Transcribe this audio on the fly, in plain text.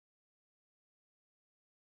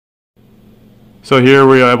So here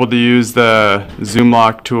we are able to use the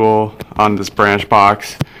Zoomlock tool on this branch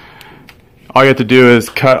box. All you have to do is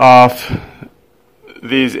cut off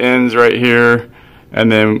these ends right here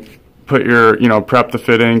and then put your, prep the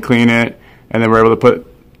fitting, clean it, and then we're able to put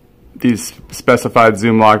these specified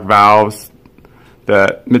Zoomlock valves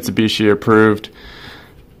that Mitsubishi approved.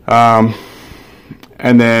 And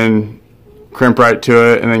then crimp right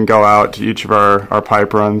to it and then go out to each of our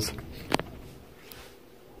pipe runs.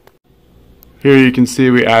 Here you can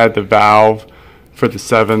see we added the valve for the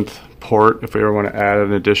 7th port if we ever want to add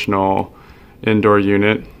an additional indoor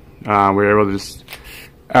unit. We were able to just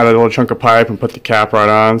add a little chunk of pipe and put the cap right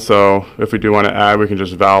on, so if we do want to add, we can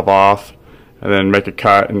just valve off and then make a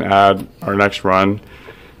cut and add our next run.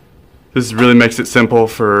 This really makes it simple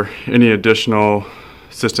for any additional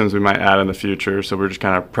systems we might add in the future, so we're just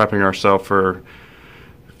kind of prepping ourselves for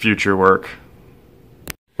future work.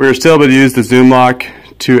 We were still able to use the Zoomlock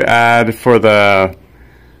to add for the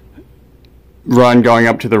run going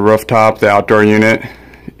up to the rooftop, the outdoor unit.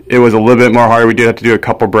 It was a little bit more hard. We did have to do a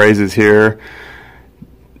couple brazes here,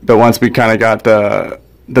 but once we kind of got the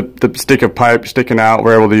stick of pipe sticking out,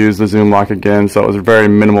 we're able to use the Zoomlock again, so it was very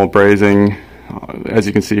minimal brazing. As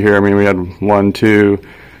you can see here, I mean, we had 1, 2,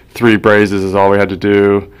 3 brazes is all we had to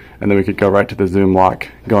do, and then we could go right to the Zoomlock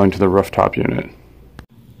going to the rooftop unit.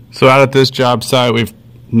 So out at this job site, we've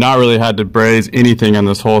not really had to braze anything on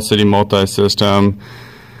this whole City Multi system.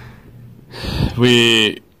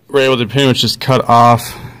 We were able to pretty much just cut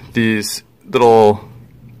off these little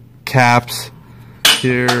caps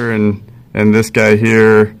here and this guy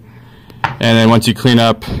here, and then once you clean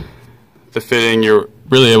up the fitting, you're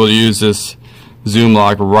really able to use this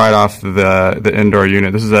Zoomlock right off the indoor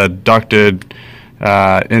unit. This is a ducted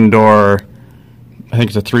indoor, I think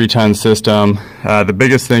it's a 3-ton system. The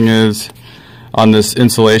biggest thing is on this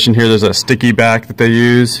insulation here, there's a sticky back that they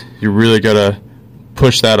use. You really gotta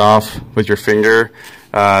push that off with your finger.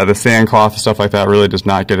 The sand cloth and stuff like that really does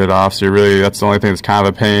not get it off, so that's the only thing that's kind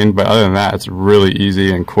of a pain, but other than that, it's really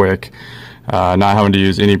easy and quick. Not having to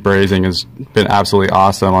use any brazing has been absolutely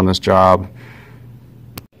awesome on this job.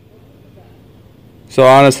 So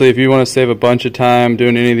honestly, if you want to save a bunch of time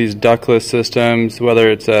doing any of these ductless systems, whether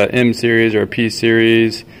it's a M series or a P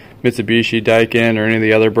series, Mitsubishi, Daikin, or any of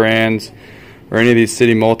the other brands, or any of these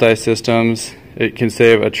City Multi systems, it can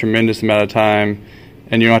save a tremendous amount of time,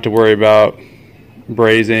 and you don't have to worry about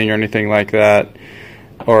brazing or anything like that,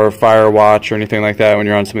 or fire watch or anything like that when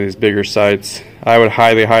you're on some of these bigger sites. I would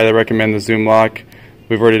highly recommend the Zoomlock.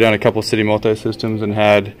 We've already done a couple City Multi systems and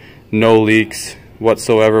had no leaks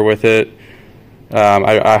whatsoever with it.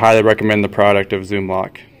 I highly recommend the product of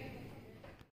Zoomlock.